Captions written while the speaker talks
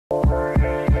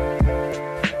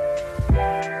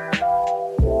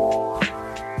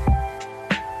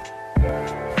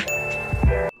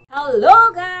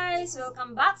guys!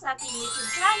 Welcome back sa ating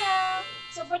YouTube channel!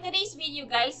 So for today's video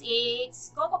guys, it's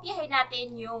kokopyahin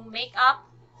natin yung makeup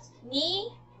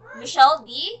ni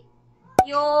Michelledy.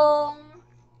 Yung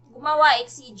gumawa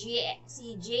si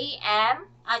JM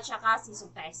at saka si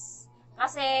Supes.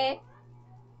 Kasi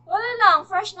wala lang,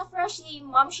 fresh na fresh si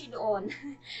Momshi doon.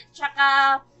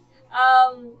 Tsaka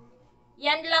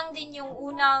yan lang din yung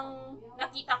unang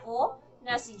nakita ko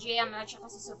na si JM at saka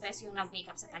si Supes yung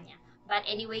nag-makeup sa kanya. But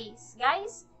anyways,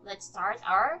 guys, let's start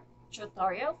our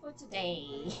tutorial for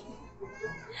today.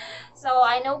 So,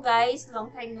 I know guys,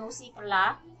 long time no see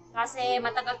pala. Kasi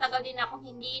matagal-tagal din ako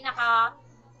hindi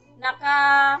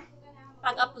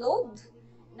pag-upload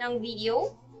ng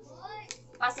video.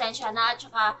 Pasensya na, at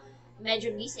saka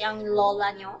medyo busy ang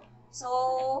lola nyo. So,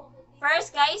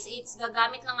 first guys, it's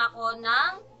gagamit lang ako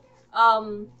ng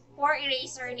pore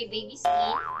eraser ni Baby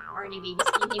Skin, or ni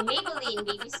Maybelline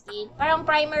Baby Skin. Parang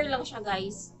primer lang siya,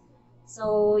 guys.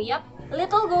 So, yep.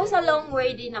 Little goes a long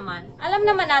way din naman. Alam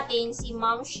naman natin, si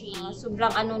Momshi,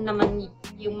 sobrang ano naman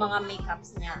yung mga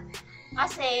makeups niya.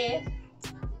 Kasi,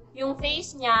 yung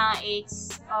face niya,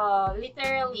 it's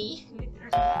literally,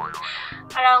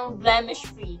 parang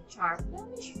blemish-free.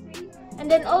 Blemish-free. And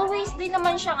then, always din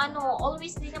naman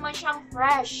siyang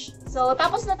fresh. So,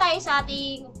 tapos na tayo sa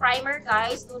ating primer,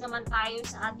 guys. Doon naman tayo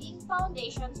sa ating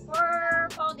foundations. For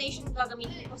foundation,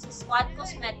 gagamitin ko si Squad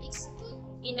Cosmetics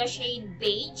in the shade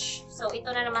beige. So, ito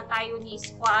na naman tayo ni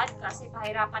Squad kasi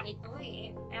pahirapan ito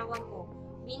eh. Ewan ko.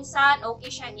 Minsan,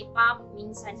 okay siya i-pump,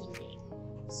 minsan hindi.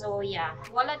 So, yeah.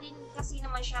 Wala din kasi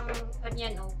naman siyang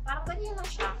ganyan, no? Parang ganyan lang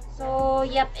siya. So,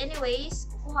 yep. Anyways,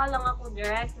 kukuha lang ako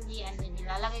directly and then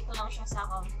ilalagay ko lang siya sa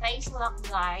akong face lock,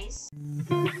 guys.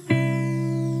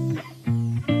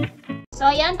 So,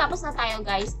 ayan. Tapos na tayo,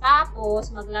 guys.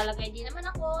 Tapos, maglalagay din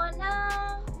naman ako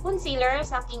ng concealer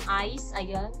sa aking eyes.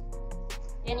 Ayan.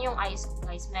 Yan yung eyes ko,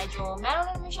 guys. Medyo, meron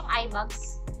naman siyang eye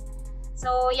bags.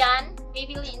 So, yan.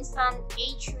 Maybelline Instant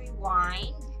Age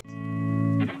Rewind.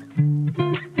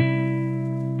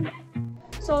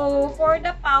 So, for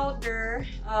the powder,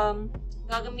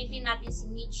 gagamitin natin si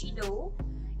Michelledy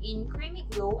in Creamy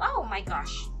Glow. Oh my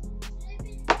gosh!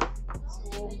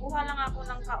 So, kuha lang ako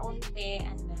ng kaunti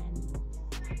and then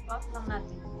buff lang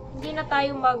natin. Hindi na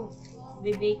tayo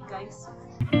mag-bake, guys.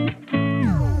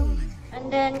 And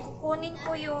then, kukunin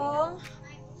ko yung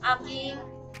aking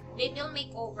little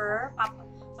makeover.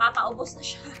 Papaubos na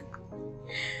siya.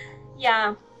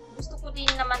 Yeah. Gusto ko din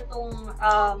naman tong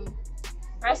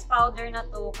press powder na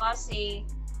to kasi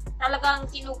talagang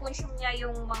kinukonsume niya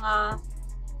yung mga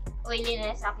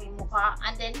oiliness sa aking mukha.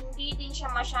 And then, hindi din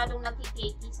siya masyadong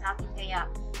nagkikiki sa akin. Kaya,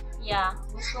 yeah,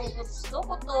 gusto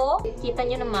ko to. Kita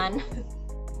nyo naman.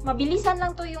 Mabilisan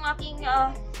lang to yung aking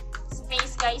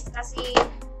face, guys. Kasi,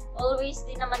 always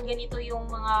din naman ganito yung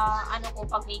mga ano ko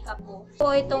pag makeup ko.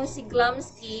 So, itong si Glam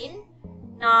Skin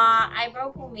na eyebrow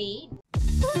pomade.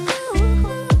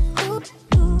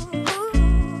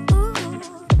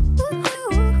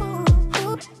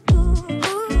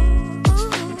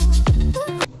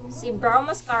 Si Brow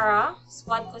Mascara,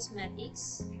 Squad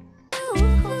Cosmetics.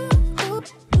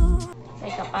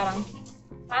 Teka, parang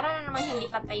na naman hindi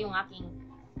patay yung aking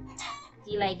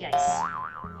kilay, guys.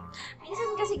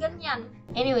 Minsan kasi ganyan.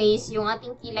 Anyways, yung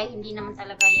ating kilay, hindi naman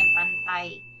talaga yan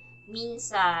pantay.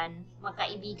 Minsan,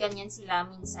 magkaibigan yan sila,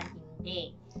 minsan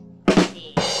hindi.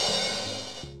 Kasi,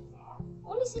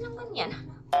 uli silang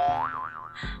ganyan.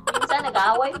 Minsan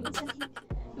nag-aaway,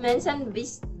 minsan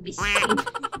bis.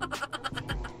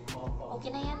 Okay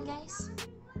na yan, guys.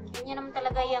 Ganyan naman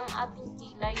talaga yung ating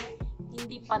kilay.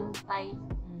 Hindi pantay.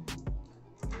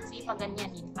 Kasi pag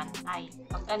ganyan, hindi pantay.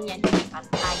 Pag ganyan, hindi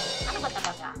pantay. Ano ba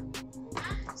talaga?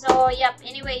 So, yep.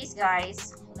 Anyways,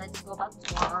 guys, let's go back to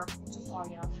our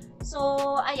tutorial.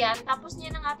 So, ayan. Tapos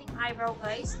niya ng ating eyebrow,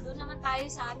 guys. Doon naman tayo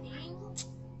sa ating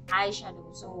eyeshadow.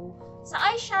 So, sa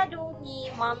eyeshadow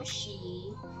ni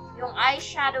Momshi, yung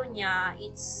eyeshadow niya,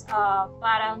 it's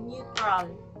parang neutral.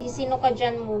 Sino ka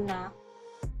dyan muna?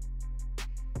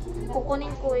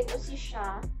 Kukunin ko ito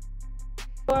siya.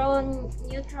 For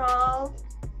neutral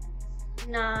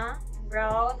na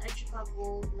brown at saka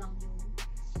gold lang yung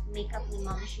makeup ni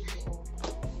Momshi doon.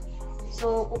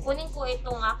 So, kukunin ko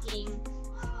itong aking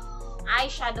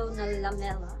eyeshadow na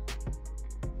lamella.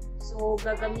 So,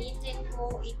 gagamitin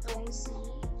ko itong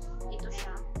ito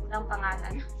siya. Walang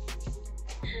pangalan.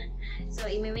 So,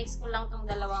 imimix ko lang tong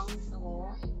dalawang to.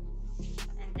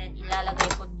 And then, ilalagay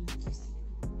ko dito.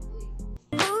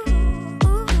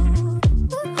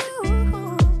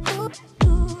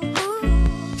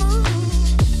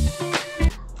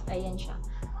 Ayan siya.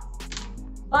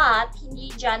 But,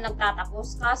 hindi dyan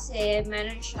nagtatapos kasi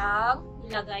meron siyang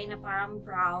ilagay na parang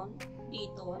brown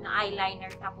dito na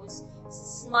eyeliner tapos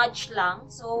smudge lang.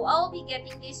 So, I'll be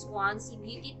getting this one, si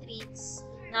Beauty Treats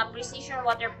na Precision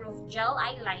Waterproof Gel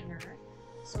Eyeliner.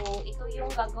 So, ito yung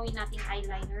gagawin nating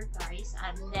eyeliner, guys.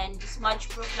 And then,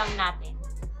 smudge proof lang natin.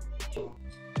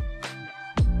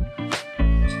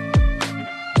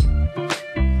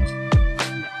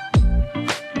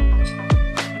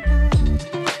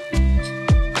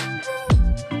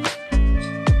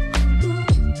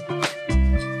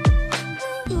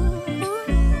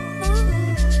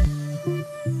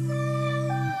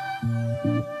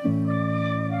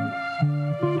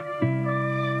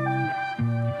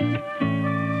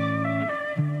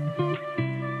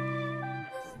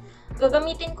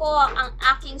 Gagamitin ko ang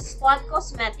aking Squad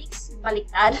Cosmetics,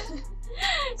 baliktad.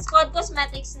 Squad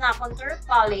Cosmetics na contour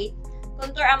palette,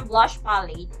 contour and blush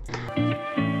palette.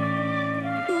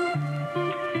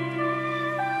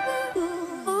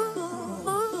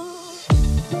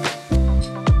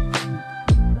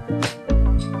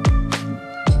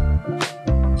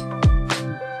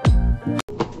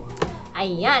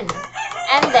 Ayan.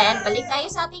 And then, balik tayo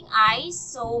sa ating eyes.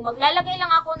 So, maglalagay lang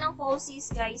ako ng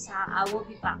falsies, guys, ha. I will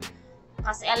be back.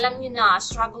 Kasi alam nyo na,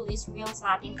 struggle is real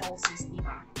sa ating falsies, di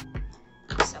ba?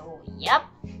 So, yep.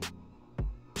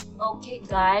 Okay,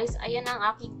 guys. Ayan ang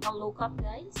aking look up,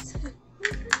 guys.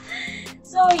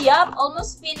 So, yep.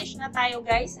 Almost finished na tayo,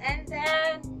 guys. And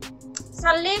then,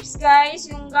 sa lips, guys,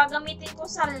 yung gagamitin ko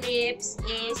sa lips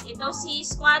is ito si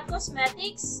Squad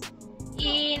Cosmetics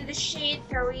in the shade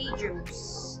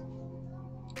Courageous.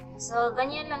 So,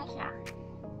 ganyan lang siya.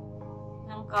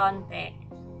 Ng konti.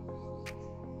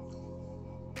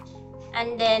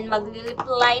 And then, mag-lip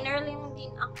liner lang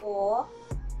din ako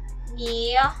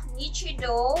ni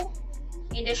Nichido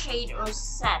in the shade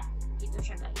Rosette. Ito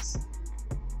siya, guys.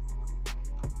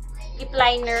 Lip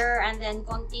liner, and then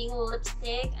konting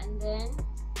lipstick, and then,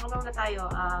 ano na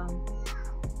tayo?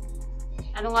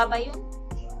 Ano nga ba yun?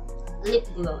 Lip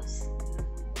gloss.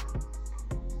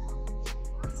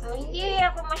 So, hindi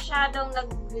ako masyadong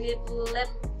nag-lip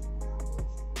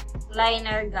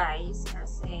liner, guys.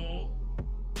 Kasi,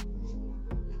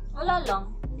 wala lang.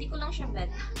 Hindi ko lang siya bet.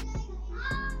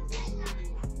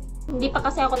 Hindi pa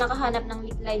kasi ako nakahanap ng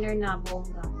lip liner na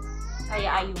bongga.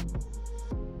 Kaya, ayun.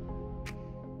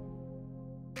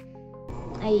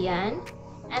 Ayan.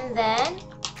 And then,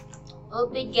 I'll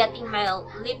be getting my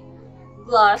lip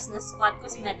gloss na Squad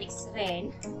Cosmetics rin.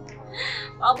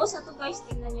 Paubos na to, guys.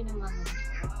 Tingnan nyo naman.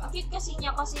 Ang cute kasi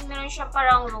niya kasi meron siya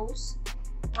parang rose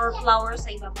or flower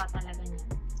sa iba pa talaga niya.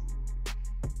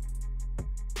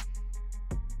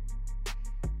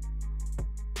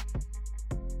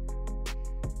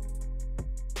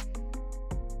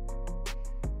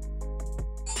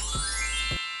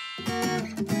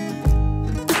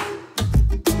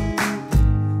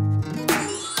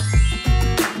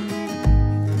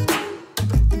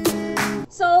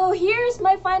 So, here's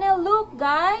my final look,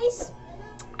 guys.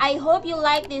 I hope you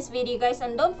like this video, guys,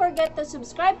 and don't forget to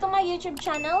subscribe to my YouTube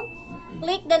channel.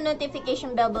 Click the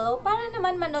notification bell below para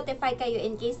naman ma-notify kayo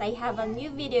in case I have a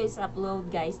new videos upload,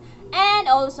 guys. And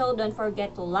also, don't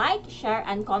forget to like, share,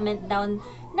 and comment down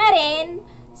na rin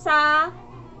sa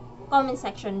comment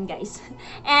section, guys.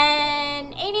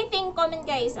 And anything comment,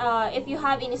 guys, if you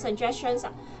have any suggestions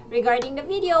regarding the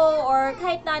video or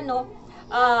kahit na ano,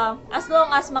 as long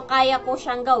as makaya ko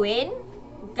siyang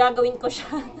gagawin ko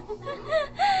siya.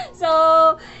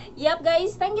 So, yep,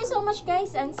 guys. Thank you so much,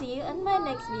 guys, and see you in my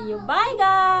next video. Bye,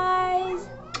 guys!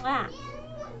 Mwah!